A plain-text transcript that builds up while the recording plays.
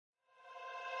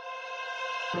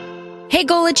Hey,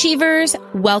 goal achievers.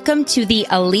 Welcome to the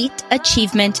Elite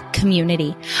Achievement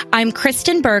Community. I'm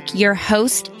Kristen Burke, your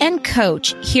host and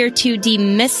coach, here to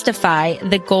demystify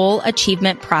the goal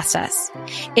achievement process.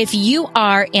 If you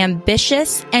are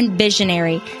ambitious and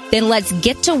visionary, then let's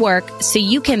get to work so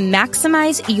you can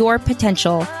maximize your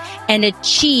potential and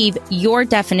achieve your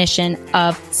definition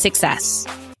of success.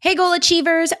 Hey, goal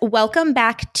achievers, welcome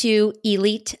back to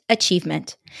Elite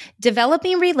Achievement.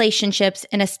 Developing relationships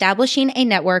and establishing a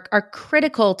network are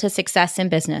critical to success in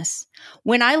business.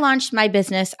 When I launched my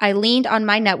business, I leaned on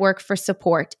my network for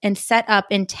support and set up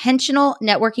intentional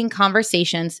networking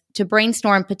conversations to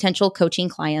brainstorm potential coaching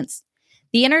clients.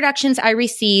 The introductions I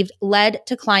received led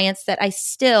to clients that I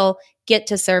still get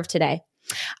to serve today.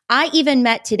 I even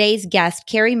met today's guest,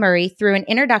 Carrie Murray, through an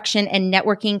introduction and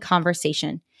networking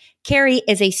conversation. Carrie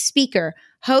is a speaker,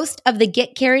 host of the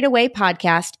Get Carried Away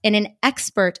podcast, and an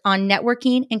expert on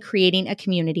networking and creating a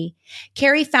community.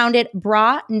 Carrie founded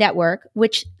BRA Network,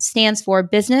 which stands for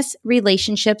Business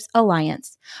Relationships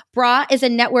Alliance. BRA is a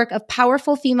network of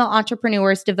powerful female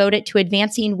entrepreneurs devoted to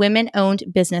advancing women-owned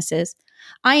businesses.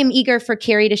 I am eager for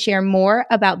Carrie to share more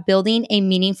about building a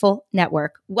meaningful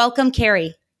network. Welcome,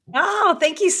 Carrie. Oh,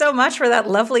 thank you so much for that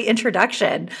lovely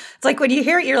introduction. It's like when you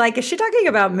hear it, you're like, is she talking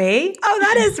about me? Oh,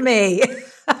 that is me.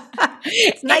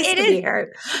 It's nice to be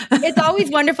here. It's always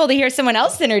wonderful to hear someone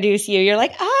else introduce you. You're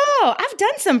like, oh, I've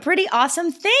done some pretty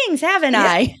awesome things, haven't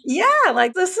I? Yeah,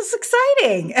 like this is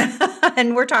exciting.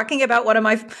 And we're talking about one of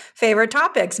my favorite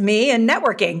topics, me and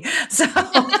networking. So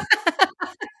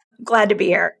glad to be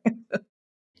here.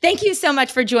 Thank you so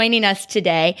much for joining us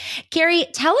today. Carrie,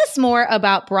 tell us more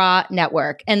about BRA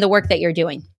Network and the work that you're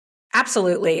doing.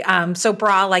 Absolutely. So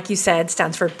BRA, like you said,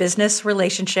 stands for Business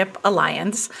Relationship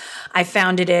Alliance. I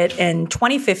founded it in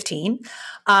 2015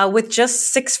 with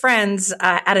just 6 friends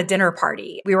at a dinner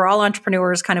party. We were all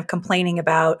entrepreneurs kind of complaining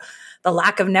about the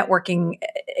lack of networking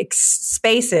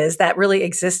spaces that really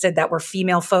existed that were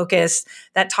female focused,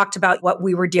 that talked about what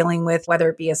we were dealing with, whether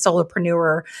it be a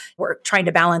solopreneur or trying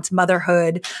to balance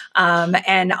motherhood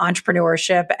and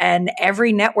entrepreneurship. And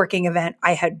every networking event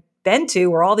I had been to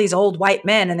were all these old white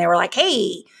men, and they were like,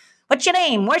 hey, what's your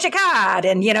name? Where's your card?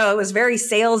 And, you know, it was very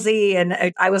salesy.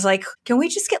 And I was like, can we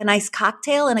just get a nice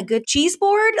cocktail and a good cheese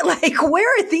board? Like, where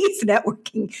are these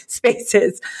networking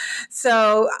spaces?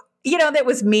 So, you know, that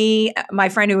was me, my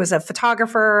friend who was a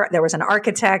photographer, there was an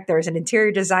architect, there was an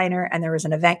interior designer, and there was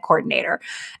an event coordinator.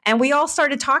 And we all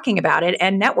started talking about it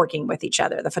and networking with each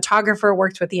other. The photographer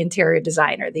worked with the interior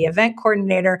designer. The event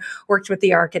coordinator worked with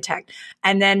the architect.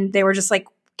 And then they were just like,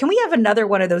 can we have another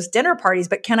one of those dinner parties?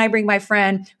 But can I bring my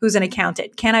friend who's an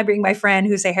accountant? Can I bring my friend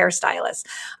who's a hairstylist?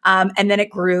 And then it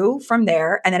grew from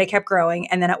there, and then it kept growing.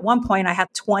 And then at one point I had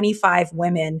 25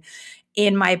 women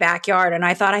in my backyard. And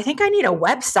I thought, I think I need a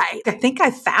website. I think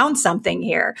I found something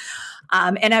here.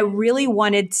 And I really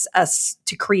wanted us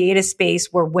to create a space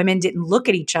where women didn't look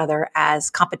at each other as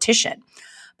competition,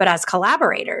 but as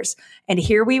collaborators. And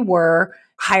here we were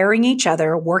hiring each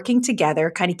other, working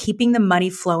together, kind of keeping the money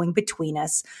flowing between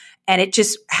us. And it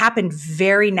just happened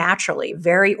very naturally,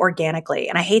 very organically.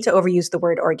 And I hate to overuse the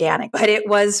word organic, but it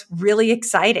was really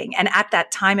exciting. And at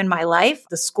that time in my life,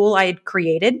 the school I had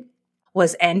created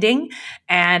was ending.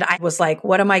 And I was like,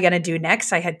 what am I going to do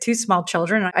next? I had 2 small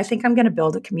children. I think I'm going to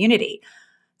build a community.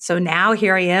 So now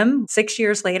here I am 6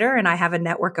 years later, and I have a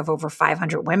network of over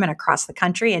 500 women across the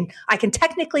country. And I can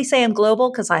technically say I'm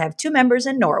global because I have 2 members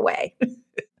in Norway.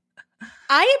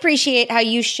 I appreciate how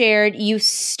you shared you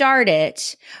started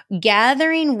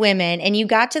gathering women and you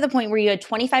got to the point where you had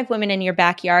 25 women in your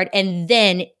backyard and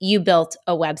then you built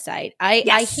a website.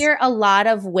 I hear a lot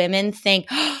of women think,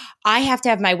 oh, I have to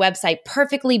have my website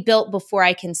perfectly built before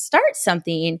I can start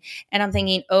something. And I'm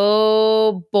thinking,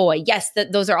 oh boy, yes,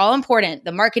 those are all important.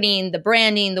 The marketing, the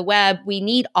branding, the web, we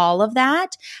need all of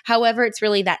that. However, it's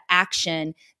really that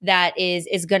action that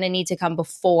is going to need to come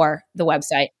before the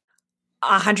website.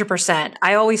 100%.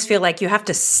 I always feel like you have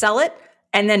to sell it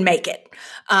and then make it.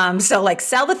 So like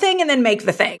sell the thing and then make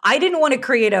the thing. I didn't want to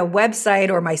create a website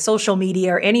or my social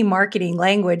media or any marketing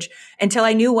language until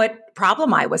I knew what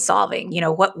problem I was solving. You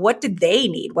know, what did they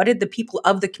need? What did the people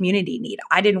of the community need?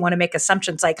 I didn't want to make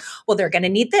assumptions like, well, they're going to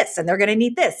need this and they're going to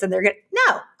need this and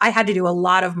no, I had to do a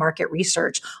lot of market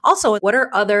research. Also, what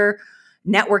are other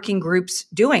networking groups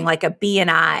doing, like a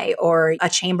BNI or a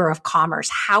Chamber of Commerce?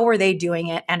 How are they doing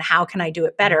it? And how can I do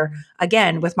it better?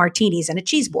 Again, with martinis and a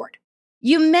cheese board.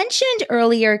 You mentioned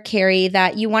earlier, Carrie,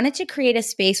 that you wanted to create a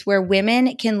space where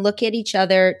women can look at each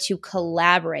other to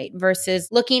collaborate versus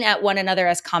looking at one another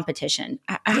as competition.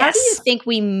 How do you think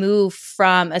we move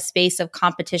from a space of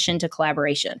competition to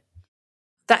collaboration?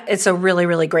 That it's a really,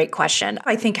 really great question.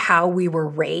 I think how we were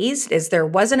raised is there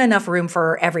wasn't enough room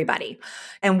for everybody.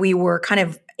 And we were kind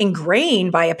of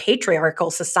ingrained by a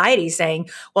patriarchal society saying,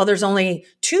 well, there's only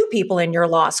 2 people in your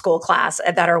law school class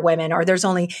that are women, or there's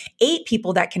only 8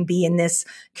 people that can be in this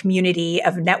community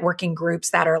of networking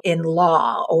groups that are in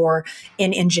law or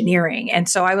in engineering. And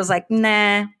so I was like,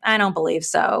 nah, I don't believe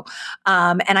so.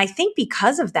 And I think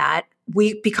because of that,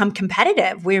 we become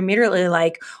competitive. We're immediately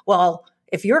like, well,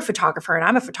 if you're a photographer and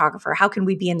I'm a photographer, how can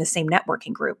we be in the same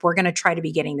networking group? We're going to try to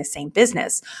be getting the same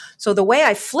business. So the way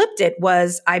I flipped it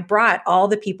was I brought all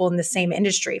the people in the same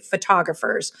industry,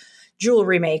 photographers,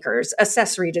 jewelry makers,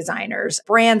 accessory designers,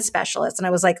 brand specialists. And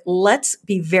I was like, let's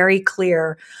be very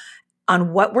clear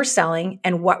on what we're selling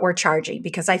and what we're charging,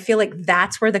 because I feel like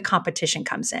that's where the competition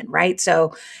comes in, right?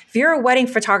 So if you're a wedding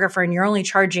photographer and you're only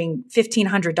charging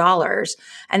 $1,500,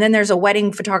 and then there's a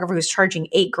wedding photographer who's charging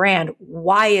 $8,000,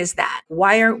 why is that?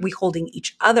 Why aren't we holding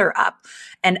each other up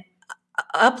and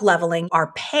up leveling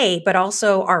our pay, but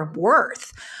also our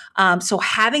worth? So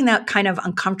having that kind of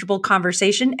uncomfortable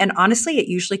conversation, and honestly, it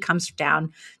usually comes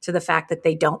down to the fact that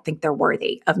they don't think they're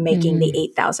worthy of making the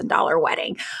 $8,000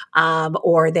 wedding,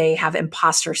 or they have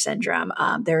imposter syndrome.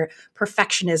 Their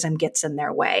perfectionism gets in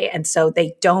their way. And so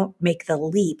they don't make the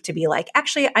leap to be like,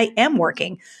 actually, I am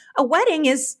working. A wedding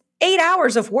is 8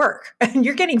 hours of work and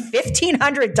you're getting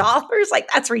 $1,500. Like,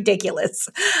 that's ridiculous.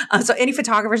 So any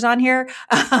photographers on here,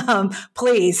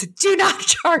 please do not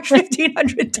charge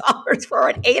 $1,500 for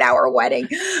an 8-hour wedding.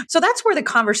 So that's where the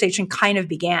conversation kind of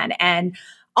began. And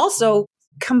also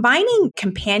combining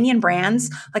companion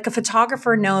brands, like a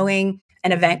photographer knowing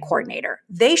an event coordinator.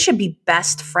 They should be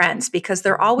best friends because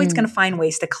they're always going to find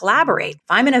ways to collaborate. If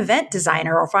I'm an event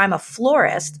designer or if I'm a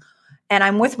florist, and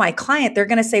I'm with my client, they're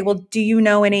going to say, well, do you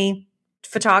know any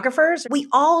photographers? We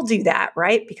all do that,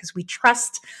 right? Because we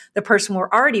trust the person we're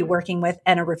already working with,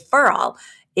 and a referral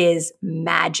is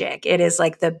magic. It is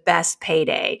like the best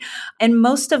payday. And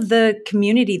most of the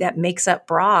community that makes up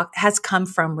BRA has come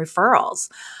from referrals.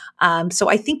 So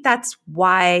I think that's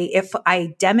why if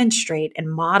I demonstrate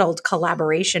and modeled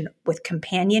collaboration with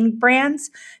companion brands,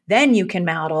 then you can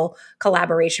model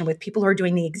collaboration with people who are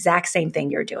doing the exact same thing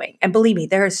you're doing. And believe me,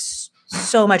 there's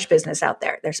so much business out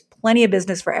there. There's plenty of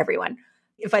business for everyone.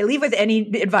 If I leave with any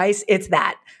advice, it's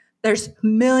that. There's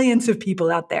millions of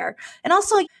people out there. And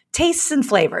also like tastes and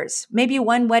flavors. Maybe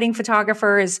one wedding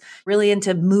photographer is really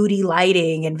into moody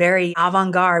lighting and very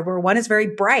avant-garde, where one is very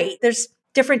bright. There's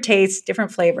different tastes,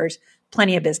 different flavors,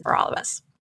 plenty of business for all of us.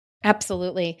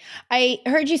 Absolutely. I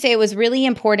heard you say it was really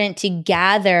important to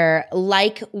gather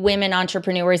like women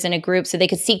entrepreneurs in a group so they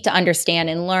could seek to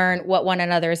understand and learn what one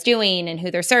another is doing and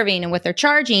who they're serving and what they're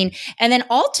charging, and then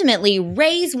ultimately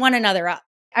raise one another up.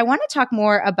 I want to talk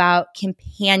more about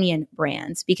companion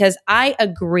brands because I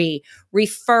agree,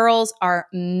 referrals are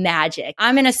magic.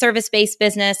 I'm in a service-based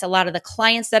business. A lot of the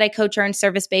clients that I coach are in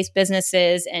service-based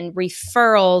businesses, and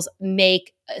referrals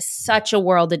make such a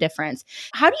world of difference.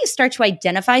 How do you start to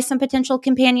identify some potential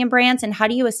companion brands, and how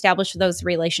do you establish those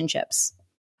relationships?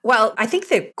 Well, I think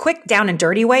the quick down and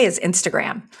dirty way is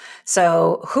Instagram.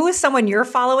 So who is someone you're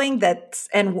following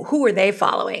and who are they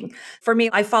following? For me,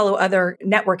 I follow other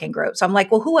networking groups. So I'm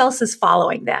like, well, who else is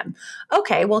following them?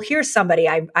 Okay, well, here's somebody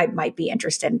I might be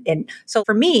interested in. So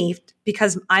for me,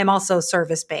 because I'm also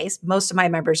service-based, most of my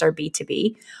members are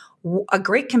B2B. A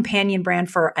great companion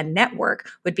brand for a network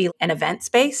would be an event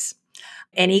space,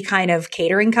 any kind of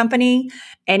catering company,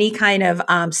 any kind of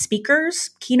speakers,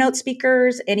 keynote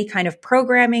speakers, any kind of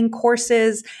programming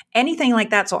courses, anything like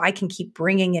that. So I can keep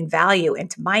bringing in value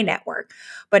into my network.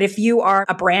 But if you are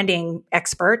a branding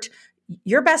expert,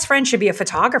 your best friend should be a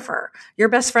photographer. Your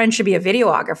best friend should be a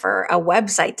videographer, a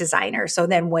website designer. So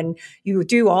then when you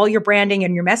do all your branding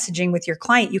and your messaging with your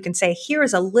client, you can say, here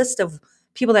is a list of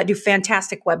people that do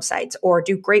fantastic websites or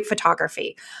do great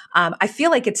photography. I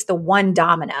feel like it's the one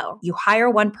domino. You hire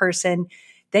one person,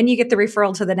 then you get the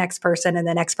referral to the next person and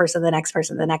the next person, the next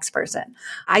person, the next person.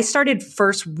 I started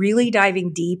first really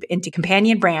diving deep into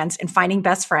companion brands and finding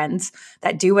best friends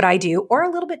that do what I do or a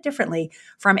little bit differently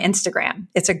from Instagram.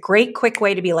 It's a great, quick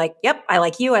way to be like, yep, I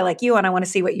like you, and I want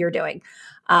to see what you're doing.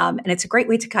 And it's a great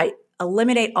way to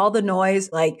eliminate all the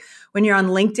noise. Like when you're on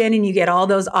LinkedIn and you get all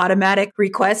those automatic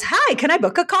requests, hi, can I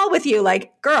book a call with you?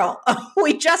 Like, girl,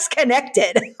 we just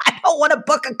connected. I don't want to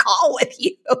book a call with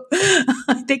you.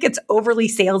 I think it's overly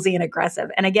salesy and aggressive.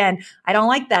 And again, I don't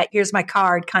like that. Here's my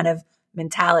card kind of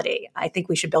mentality. I think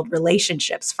we should build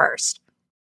relationships first.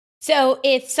 So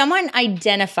if someone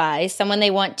identifies someone they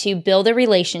want to build a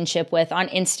relationship with on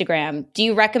Instagram, do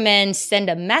you recommend send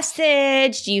a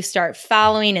message? Do you start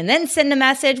following and then send a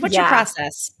message? What's your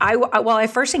process? I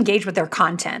first engage with their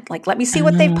content. Like, let me see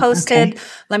what they've posted. Okay.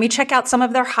 Let me check out some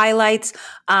of their highlights.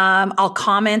 I'll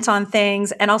comment on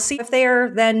things and I'll see if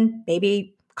they're then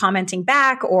maybe commenting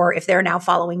back or if they're now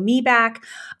following me back.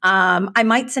 I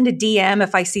might send a DM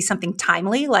if I see something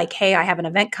timely, like, hey, I have an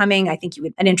event coming. I think you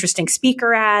would an interesting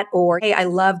speaker at, or, hey, I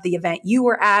love the event you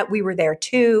were at. We were there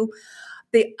too.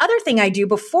 The other thing I do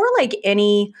before like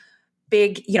any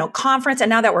big, conference, and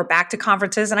now that we're back to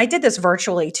conferences, and I did this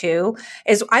virtually too,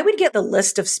 is I would get the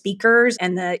list of speakers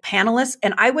and the panelists,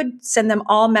 and I would send them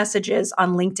all messages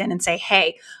on LinkedIn and say,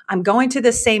 hey, I'm going to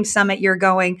the same summit you're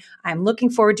going. I'm looking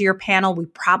forward to your panel. We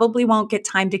probably won't get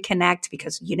time to connect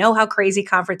because you know how crazy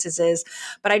conferences is,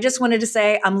 but I just wanted to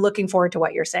say, I'm looking forward to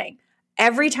what you're saying.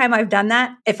 Every time I've done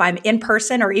that, if I'm in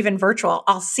person or even virtual,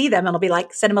 I'll see them and I'll be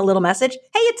like, send them a little message.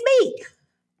 Hey, it's me.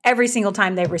 Every single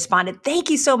time they've responded, thank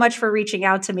you so much for reaching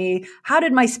out to me. How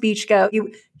did my speech go?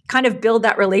 You kind of build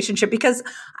that relationship because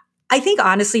I think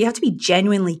honestly, you have to be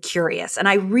genuinely curious. And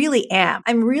I really am.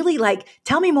 I'm really like,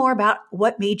 tell me more about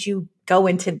what made you go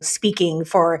into speaking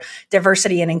for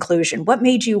diversity and inclusion. What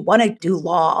made you want to do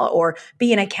law or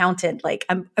be an accountant? Like,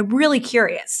 I'm really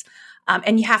curious.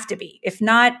 And you have to be. If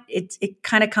not, it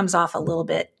kind of comes off a little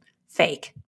bit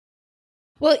fake.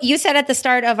 Well, you said at the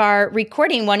start of our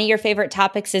recording, one of your favorite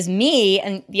topics is me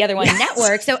and the other one,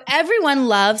 network. So everyone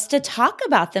loves to talk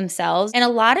about themselves. And a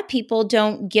lot of people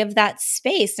don't give that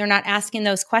space. They're not asking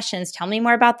those questions. Tell me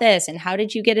more about this. And how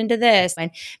did you get into this?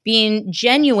 And being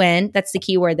genuine, that's the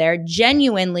key word there,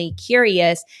 genuinely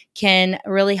curious can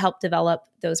really help develop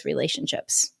those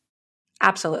relationships.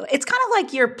 Absolutely. It's kind of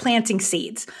like you're planting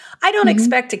seeds. I don't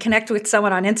expect to connect with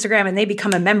someone on Instagram and they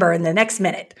become a member in the next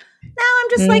minute. Now I'm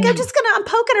just like, I'm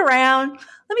poking around.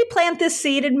 Let me plant this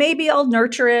seed and maybe I'll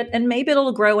nurture it and maybe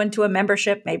it'll grow into a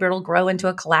membership. Maybe it'll grow into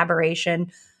a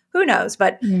collaboration. Who knows?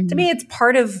 But to me, it's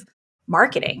part of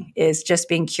marketing is just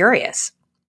being curious.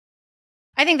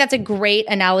 I think that's a great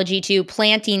analogy to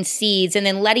planting seeds and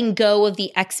then letting go of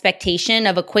the expectation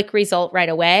of a quick result right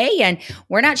away. And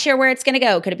we're not sure where it's going to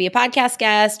go. Could it be a podcast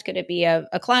guest? Could it be a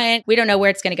client? We don't know where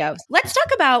it's going to go. Let's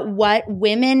talk about what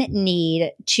women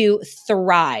need to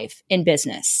thrive in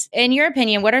business. In your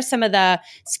opinion, what are some of the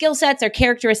skill sets or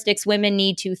characteristics women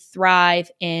need to thrive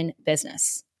in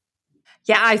business?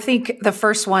 Yeah, I think the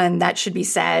first one that should be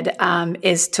said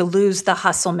is to lose the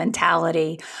hustle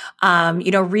mentality.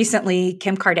 Recently,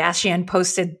 Kim Kardashian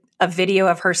posted a video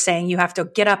of her saying you have to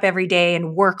get up every day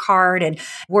and work hard and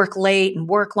work late and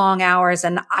work long hours.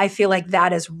 And I feel like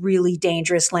that is really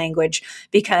dangerous language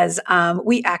because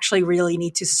we actually really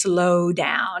need to slow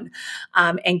down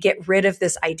and get rid of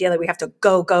this idea that we have to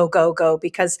go, go, go, go,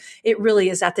 because it really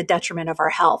is at the detriment of our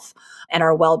health and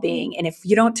our well-being. And if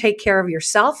you don't take care of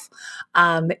yourself,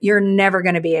 you're never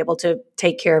going to be able to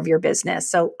take care of your business.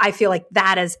 So I feel like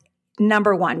that is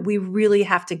number one. We really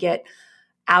have to get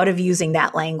out of using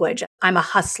that language. I'm a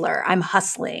hustler. I'm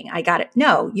hustling. I got it.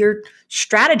 No, you're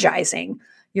strategizing.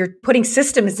 You're putting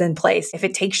systems in place. If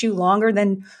it takes you longer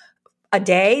than a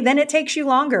day, then it takes you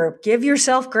longer. Give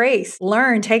yourself grace.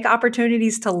 Learn. Take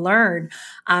opportunities to learn.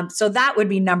 So that would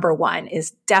be number one,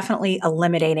 is definitely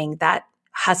eliminating that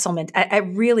hustle. I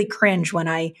really cringe when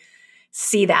I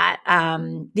see that.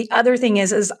 The other thing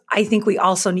is I think we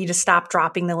also need to stop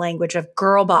dropping the language of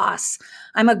girl boss.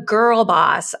 I'm a girl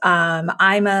boss. I'm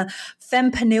a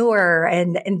fempreneur,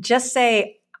 and just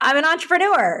say, I'm an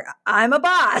entrepreneur. I'm a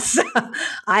boss.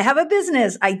 I have a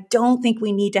business. I don't think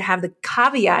we need to have the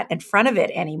caveat in front of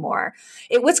it anymore.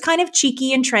 It was kind of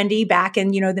cheeky and trendy back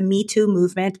in, the Me Too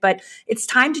movement, but it's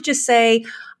time to just say,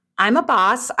 I'm a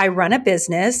boss. I run a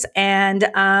business and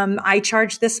I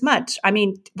charge this much. I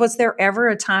mean, was there ever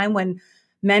a time when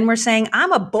men were saying,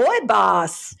 I'm a boy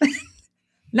boss?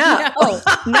 No,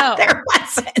 there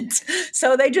wasn't.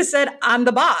 So they just said, I'm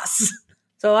the boss.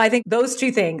 So I think those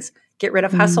two things, get rid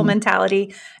of hustle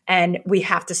mentality, and we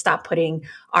have to stop putting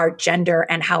our gender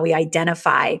and how we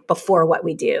identify before what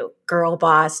we do. Girl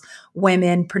boss,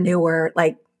 womenpreneur,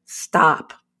 like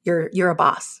stop. You're a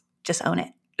boss. Just own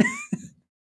it.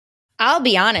 I'll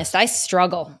be honest, I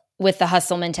struggle with the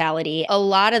hustle mentality. A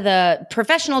lot of the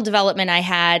professional development I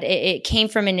had, it came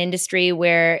from an industry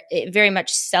where it very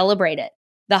much celebrated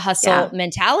the hustle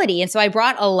mentality. And so I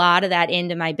brought a lot of that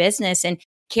into my business. And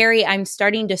Carrie, I'm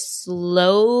starting to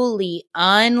slowly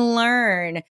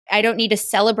unlearn. I don't need to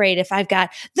celebrate if I've got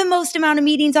the most amount of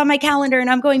meetings on my calendar and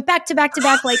I'm going back to back to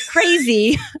back like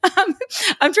crazy.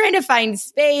 I'm trying to find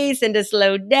space and to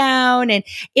slow down. And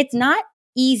it's not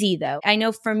easy though. I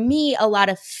know for me, a lot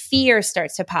of fear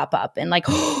starts to pop up and like,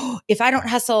 oh, if I don't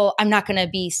hustle, I'm not going to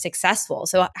be successful.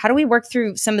 So how do we work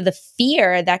through some of the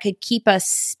fear that could keep us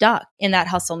stuck in that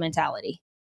hustle mentality?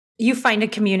 You find a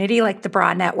community like the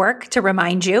Bra Network to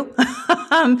remind you.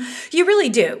 You really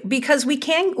do, because we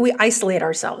isolate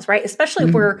ourselves, right? Especially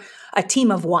if we're a team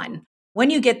of one. When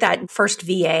you get that first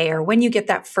VA or when you get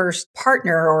that first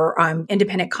partner or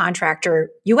independent contractor,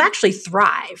 you actually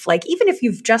thrive. Like even if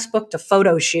you've just booked a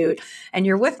photo shoot and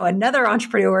you're with another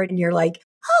entrepreneur and you're like,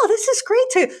 oh, this is great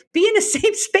to be in a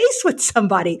safe space with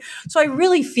somebody. So I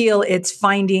really feel it's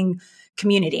finding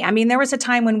community. I mean, there was a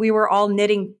time when we were all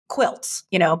knitting quilts,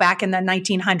 back in the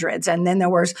 1900s. And then there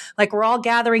was like, we're all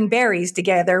gathering berries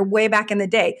together way back in the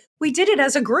day. We did it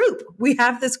as a group. We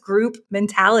have this group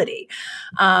mentality.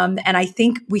 And I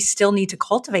think we still need to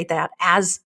cultivate that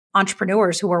as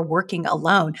entrepreneurs who are working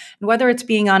alone, and whether it's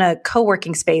being on a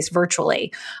co-working space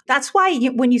virtually. That's why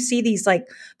when you see these like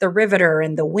the Riveter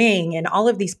and the Wing and all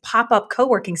of these pop-up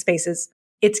co-working spaces,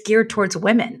 it's geared towards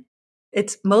women.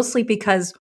 It's mostly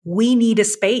because we need a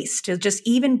space to just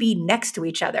even be next to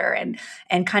each other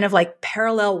and kind of like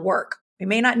parallel work. We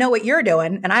may not know what you're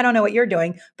doing and I don't know what you're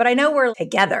doing, but I know we're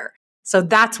together. So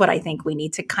that's what I think we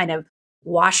need to kind of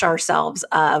wash ourselves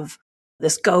of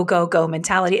this go, go, go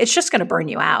mentality. It's just going to burn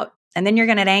you out. And then you're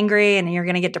going to get angry and you're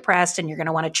going to get depressed and you're going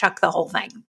to want to chuck the whole thing.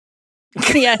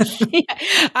 Yes.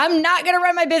 I'm not going to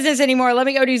run my business anymore. Let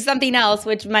me go do something else,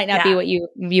 which might not be what you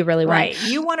really want. Right.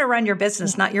 You want to run your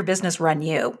business, not your business run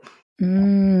you.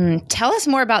 Tell us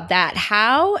more about that.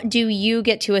 How do you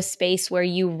get to a space where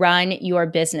you run your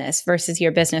business versus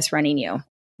your business running you?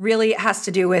 Really, it has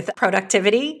to do with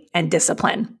productivity and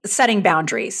discipline, setting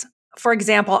boundaries. For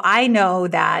example, I know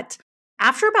that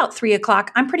after about 3:00,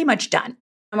 I'm pretty much done.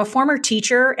 I'm a former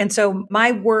teacher. And so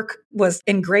my work was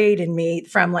ingrained in me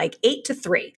from like 8 to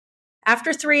 3.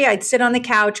 After 3, I'd sit on the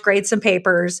couch, grade some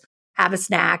papers, have a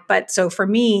snack. But so for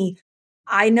me,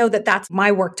 I know that that's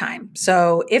my work time.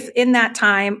 So if in that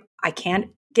time I can't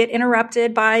get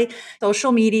interrupted by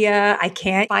social media, I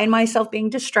can't find myself being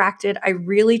distracted, I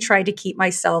really try to keep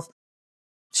myself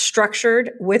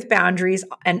structured with boundaries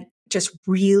and just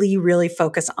really, really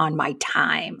focus on my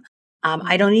time.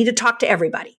 I don't need to talk to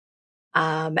everybody.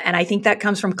 And I think that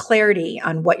comes from clarity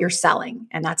on what you're selling,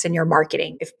 and that's in your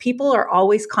marketing. If people are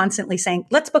always constantly saying,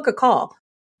 let's book a call,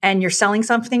 and you're selling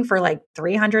something for like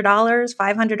 $300,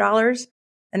 $500,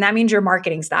 and that means your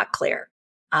marketing's not clear.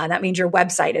 That means your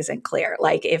website isn't clear.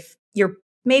 Like if you're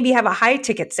maybe have a high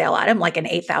ticket sale item, like an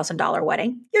 $8,000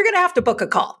 wedding, you're going to have to book a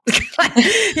call.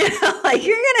 Like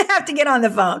you're going to have to get on the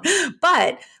phone.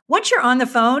 But once you're on the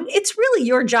phone, it's really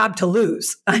your job to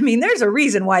lose. I mean, there's a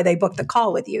reason why they booked the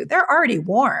call with you. They're already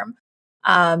warm.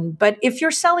 But if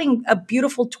you're selling a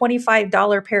beautiful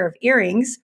 $25 pair of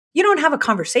earrings, you don't have a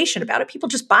conversation about it. People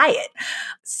just buy it.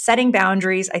 Setting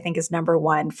boundaries, I think, is number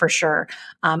one for sure.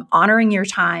 Honoring your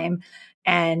time.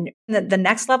 And the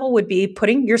next level would be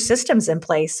putting your systems in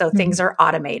place so things are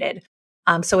automated.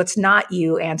 So it's not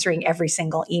you answering every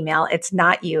single email. It's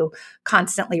not you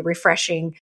constantly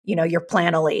refreshing, your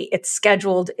Planoly. It's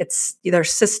scheduled. It's either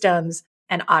systems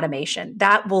and automation.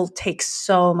 That will take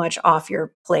so much off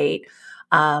your plate.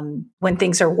 When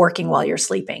things are working while you're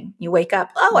sleeping, you wake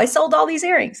up, oh, I sold all these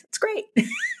earrings. It's great.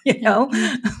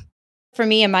 For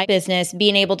me and my business,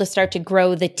 being able to start to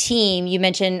grow the team, you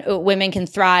mentioned women can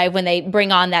thrive when they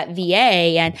bring on that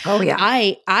VA. And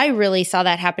I really saw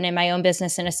that happen in my own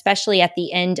business. And especially at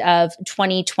the end of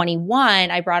 2021,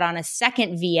 I brought on a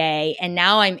second VA, and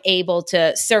now I'm able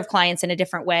to serve clients in a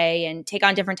different way and take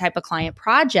on different type of client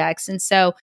projects. And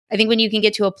so I think when you can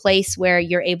get to a place where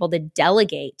you're able to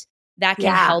delegate, that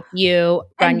can help you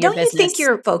run your business. And don't you think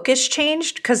your focus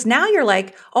changed? Because now you're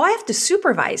like, oh, I have to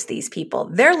supervise these people.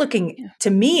 They're looking to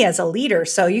me as a leader.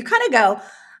 So you kind of go,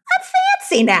 I'm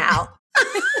fancy now.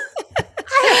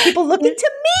 I have people looking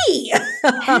to me.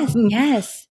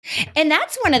 Yes. And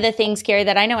that's one of the things, Carrie,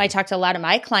 that I know I talk to a lot of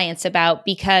my clients about,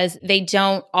 because they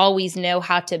don't always know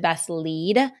how to best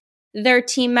lead their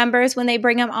team members when they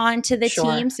bring them on to the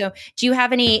team. So do you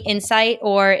have any insight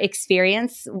or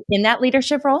experience in that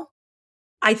leadership role?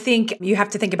 I think you have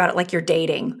to think about it like you're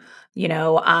dating. You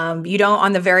don't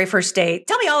on the very first date,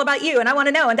 tell me all about you and I want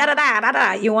to know and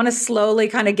da-da-da. You want to slowly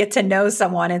kind of get to know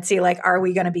someone and see like, are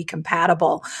we going to be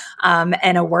compatible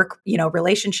in a work,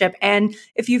 relationship? And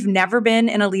if you've never been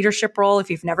in a leadership role,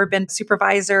 if you've never been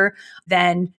supervisor,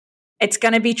 then it's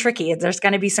going to be tricky. There's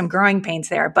going to be some growing pains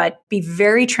there, but be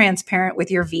very transparent with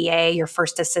your VA, your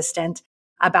first assistant,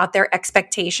 about their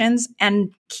expectations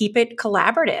and keep it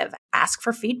collaborative. Ask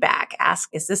for feedback. Ask,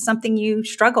 is this something you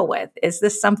struggle with? Is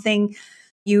this something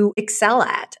you excel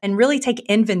at and really take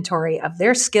inventory of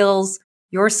their skills,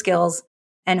 your skills,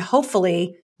 and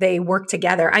hopefully they work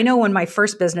together. I know in my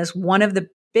first business, one of the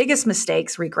biggest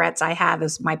mistakes, regrets I have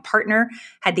is my partner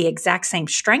had the exact same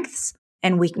strengths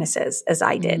and weaknesses as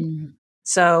I did.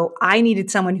 So I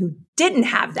needed someone who didn't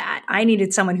have that. I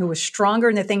needed someone who was stronger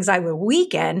in the things I was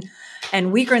weak in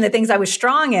and weaker in the things I was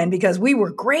strong in, because we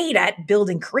were great at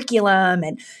building curriculum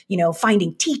and,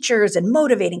 finding teachers and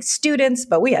motivating students,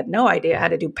 but we had no idea how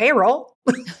to do payroll.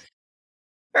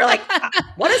 We're like,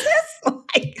 what is this?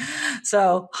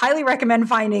 So highly recommend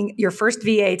finding your first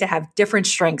VA to have different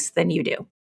strengths than you do.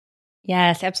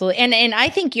 Yes, absolutely. And I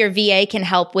think your VA can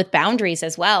help with boundaries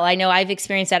as well. I know I've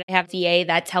experienced that. I have VA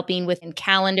that's helping with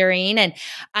calendaring, and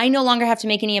I no longer have to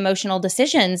make any emotional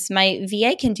decisions. My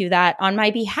VA can do that on my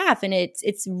behalf, and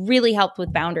it's really helped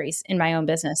with boundaries in my own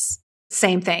business.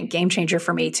 Same thing, game changer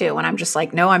for me too. When I'm just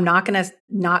like, no, I'm not going to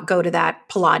not go to that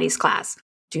Pilates class.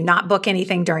 Do not book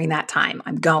anything during that time.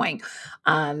 I'm going.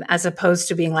 As opposed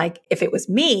to being like, if it was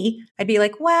me, I'd be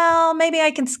like, well, maybe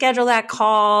I can schedule that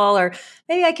call, or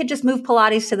maybe I could just move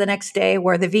Pilates to the next day,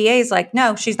 where the VA is like,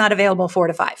 no, she's not available 4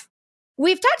 to 5.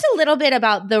 We've talked a little bit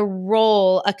about the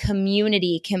role a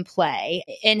community can play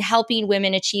in helping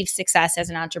women achieve success as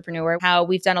an entrepreneur, how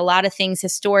we've done a lot of things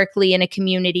historically in a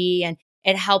community and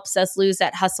it helps us lose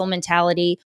that hustle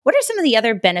mentality. What are some of the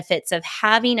other benefits of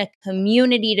having a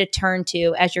community to turn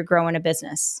to as you're growing a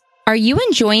business? Are you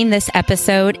enjoying this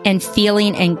episode and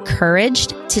feeling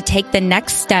encouraged to take the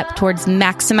next step towards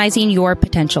maximizing your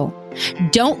potential?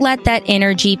 Don't let that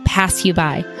energy pass you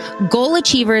by. Goal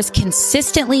achievers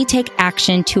consistently take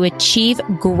action to achieve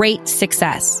great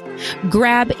success.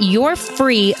 Grab your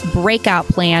free breakout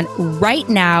plan right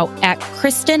now at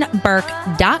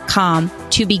KristenBurke.com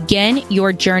to begin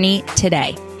your journey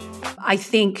today. I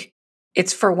think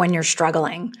it's for when you're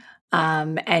struggling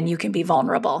and you can be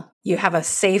vulnerable. You have a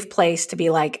safe place to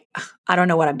be like, I don't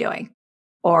know what I'm doing,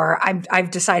 or I've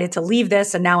decided to leave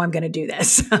this and now I'm going to do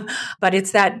this. But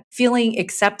it's that feeling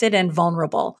accepted and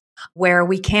vulnerable where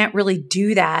we can't really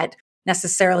do that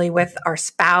necessarily with our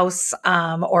spouse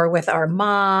or with our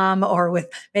mom or with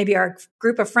maybe our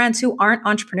group of friends who aren't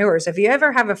entrepreneurs. If you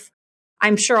ever have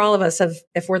I'm sure all of us have,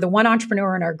 if we're the one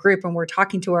entrepreneur in our group and we're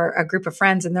talking to a group of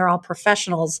friends and they're all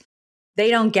professionals, they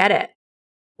don't get it.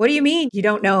 What do you mean you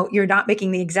don't know? You're not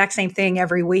making the exact same thing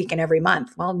every week and every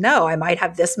month. Well, no, I might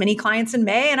have this many clients in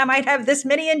May and I might have this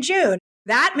many in June.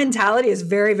 That mentality is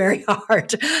very, very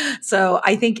hard. So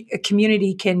I think a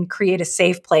community can create a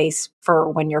safe place for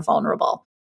when you're vulnerable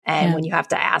and when you have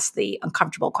to ask the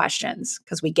uncomfortable questions,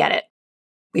 because we get it.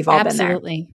 We've all been there.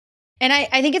 Absolutely. And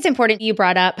I think it's important you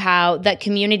brought up how that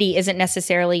community isn't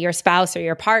necessarily your spouse or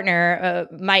your partner.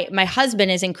 My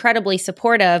husband is incredibly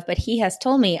supportive, but he has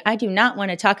told me I do not want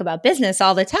to talk about business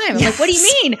all the time. I'm like, what do you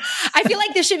mean? I feel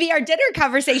like this should be our dinner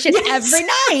conversation every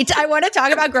night. I want to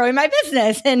talk about growing my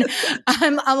business. And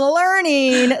I'm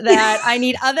learning that I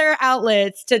need other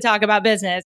outlets to talk about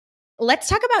business. Let's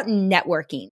talk about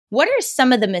networking. What are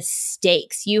some of the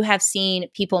mistakes you have seen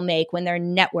people make when they're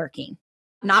networking?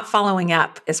 Not following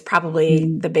up is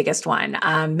probably the biggest one.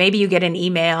 Maybe you get an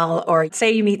email, or say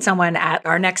you meet someone at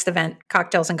our next event,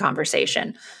 Cocktails and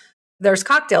Conversation. There's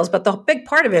cocktails, but the big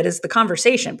part of it is the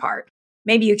conversation part.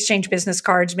 Maybe you exchange business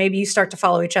cards. Maybe you start to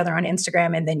follow each other on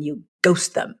Instagram and then you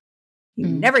ghost them. You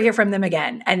never hear from them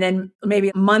again. And then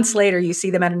maybe months later, you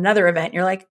see them at another event. You're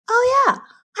like, oh yeah,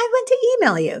 I went to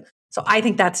email you. So I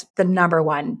think that's the number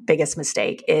one biggest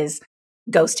mistake, is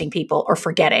ghosting people or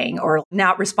forgetting or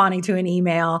not responding to an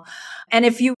email. And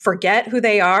if you forget who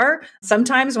they are,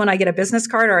 sometimes when I get a business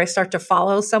card or I start to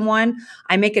follow someone,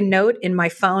 I make a note in my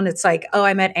phone. It's like, oh,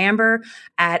 I met Amber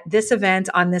at this event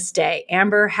on this day.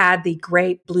 Amber had the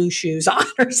great blue shoes on,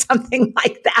 or something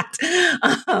like that.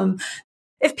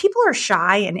 If people are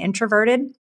shy and introverted,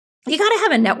 you got to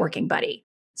have a networking buddy.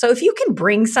 So if you can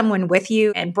bring someone with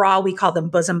you, and Brawl, we call them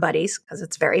bosom buddies because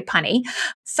it's very punny,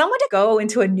 someone to go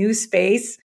into a new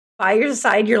space by your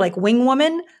side, you're like wing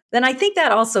woman, then I think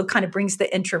that also kind of brings the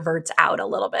introverts out a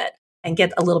little bit and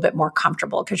get a little bit more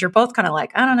comfortable, because you're both kind of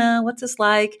like, I don't know, what's this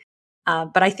like?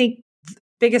 But I think the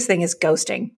biggest thing is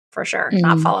ghosting for sure,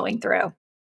 not following through.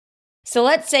 So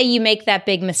let's say you make that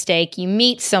big mistake, you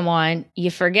meet someone,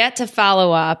 you forget to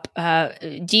follow up.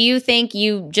 Do you think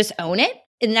you just own it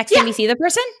the next time you see the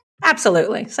person?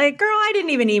 Absolutely. Say, girl, I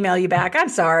didn't even email you back. I'm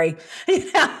sorry. And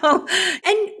we've all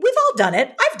done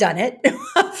it. I've done it.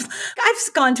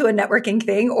 I've gone to a networking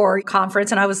thing or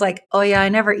conference and I was like, oh yeah, I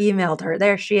never emailed her.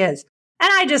 There she is. And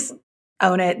I just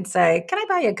own it and say, can I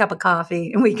buy you a cup of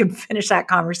coffee? And we can finish that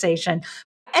conversation.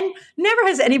 And never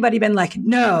has anybody been like,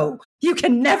 no, you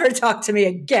can never talk to me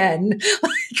again.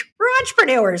 Like, we're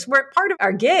entrepreneurs. Part of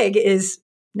our gig is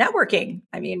networking.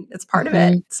 I mean, it's part of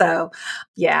it. So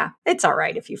yeah, it's all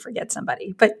right if you forget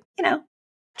somebody, but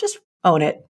just own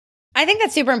it. I think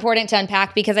that's super important to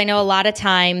unpack because I know a lot of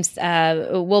times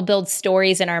we'll build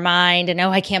stories in our mind and,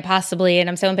 I can't possibly, and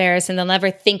I'm so embarrassed and they'll never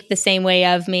think the same way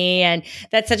of me. And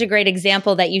that's such a great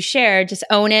example that you shared. Just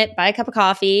own it, buy a cup of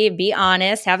coffee, be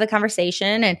honest, have the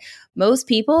conversation, and most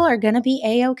people are going to be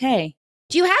A-okay.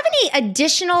 Do you have any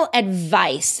additional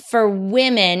advice for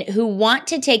women who want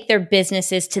to take their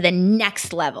businesses to the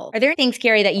next level? Are there things,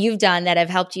 Carrie, that you've done that have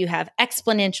helped you have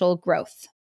exponential growth?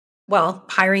 Well,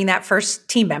 hiring that first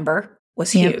team member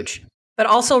was huge, but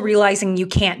also realizing you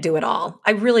can't do it all.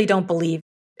 I really don't believe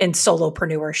in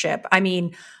solopreneurship. I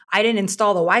mean, I didn't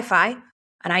install the Wi-Fi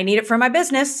and I need it for my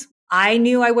business. I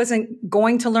knew I wasn't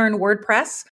going to learn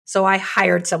WordPress, so I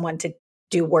hired someone to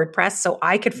do WordPress so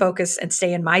I could focus and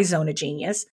stay in my zone of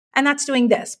genius. And that's doing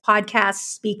this: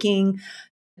 podcasts, speaking,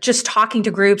 just talking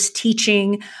to groups,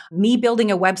 teaching. Me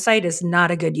building a website is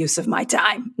not a good use of my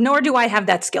time, nor do I have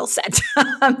that skill set.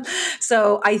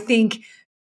 So I think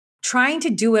trying to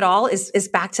do it all is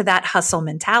back to that hustle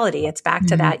mentality. It's back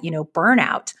to that,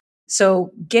 burnout.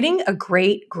 So getting a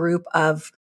great group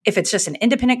of, if it's just an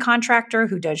independent contractor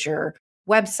who does your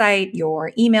website,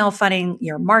 your email funding,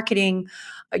 your marketing,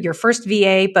 your first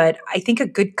VA, but I think a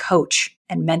good coach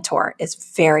and mentor is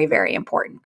very, very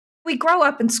important. We grow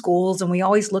up in schools and we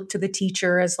always look to the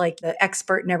teacher as like the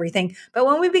expert and everything. But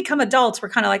when we become adults, we're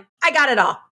kind of like, I got it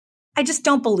all. I just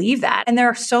don't believe that. And there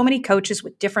are so many coaches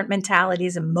with different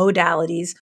mentalities and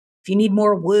modalities. If you need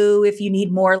more woo, if you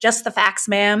need more just the facts,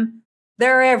 ma'am,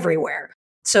 they're everywhere.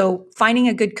 So finding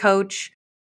a good coach,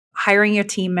 hiring a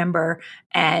team member,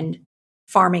 and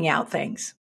farming out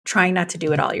things, trying not to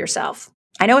do it all yourself.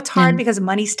 I know it's hard because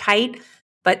money's tight,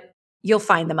 but you'll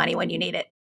find the money when you need it.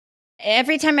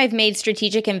 Every time I've made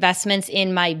strategic investments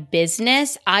in my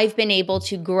business, I've been able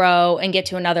to grow and get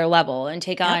to another level and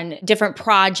take on different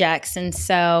projects. And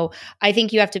so I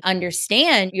think you have to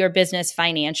understand your business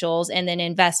financials and then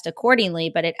invest accordingly,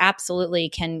 but it absolutely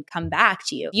can come back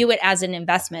to you. View it as an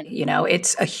investment.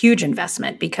 It's a huge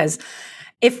investment because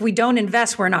if we don't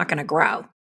invest, we're not going to grow.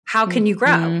 How can you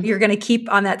grow? You're going to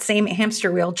keep on that same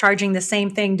hamster wheel, charging the same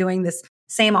thing, doing this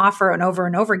same offer and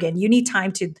over again. You need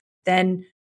time to then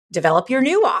develop your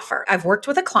new offer. I've worked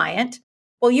with a client.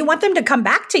 Well, you want them to come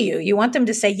back to you. You want them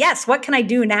to say, yes, what can I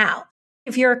do now?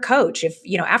 If you're a coach,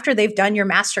 after they've done your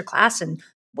master class and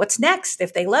what's next,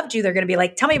 if they loved you, they're going to be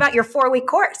like, tell me about your 4-week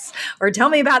course or tell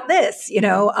me about this,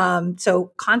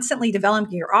 so constantly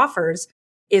developing your offers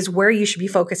is where you should be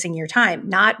focusing your time,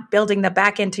 not building the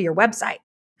back end to your website.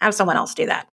 Have someone else do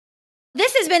that.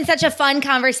 This has been such a fun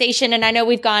conversation, and I know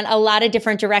we've gone a lot of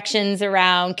different directions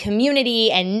around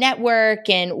community and network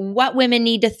and what women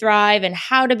need to thrive and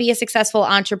how to be a successful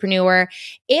entrepreneur.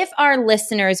 If our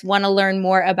listeners want to learn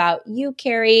more about you,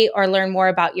 Carrie, or learn more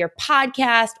about your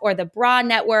podcast or the Broad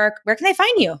Network, where can they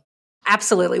find you?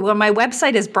 Absolutely. Well, my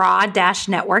website is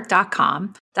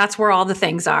broad-network.com. That's where all the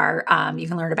things are. You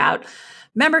can learn about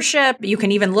membership. You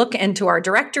can even look into our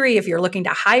directory if you're looking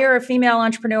to hire a female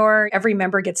entrepreneur. Every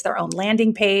member gets their own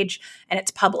landing page and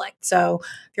it's public. So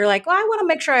if you're like, well, I want to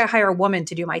make sure I hire a woman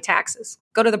to do my taxes,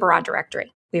 go to the Broad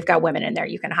directory. We've got women in there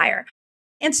you can hire.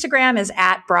 Instagram is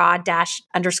at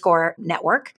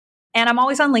broad-network. And I'm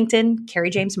always on LinkedIn,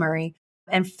 Carrie James Murray.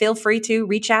 And feel free to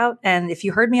reach out. And if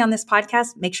you heard me on this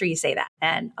podcast, make sure you say that.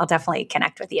 And I'll definitely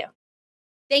connect with you.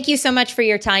 Thank you so much for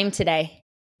your time today.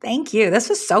 Thank you. This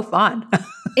was so fun.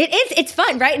 It is. It's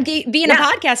fun, right? Being a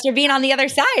podcaster, being on the other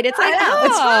side. It's like,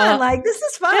 it's fun. Like, this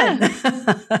is fun.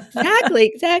 Yeah.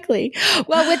 Exactly.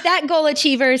 Well, with that, goal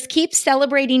achievers, keep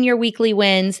celebrating your weekly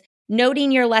wins,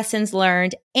 noting your lessons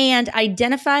learned, and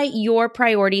identify your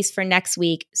priorities for next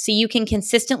week so you can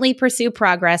consistently pursue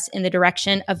progress in the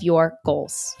direction of your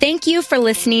goals. Thank you for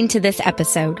listening to this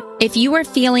episode. If you are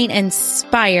feeling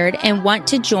inspired and want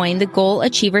to join the Goal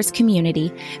Achievers community,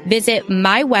 visit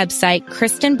my website,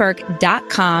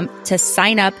 KristenBurke.com, to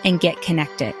sign up and get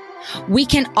connected. We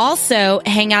can also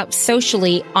hang out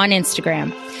socially on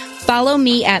Instagram. Follow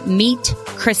me at Meet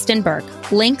Kristen Burke.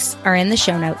 Links are in the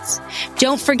show notes.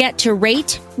 Don't forget to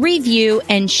rate, review,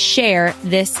 and share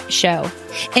this show.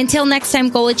 Until next time,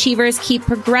 goal achievers, keep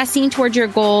progressing towards your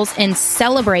goals and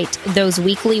celebrate those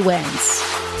weekly wins.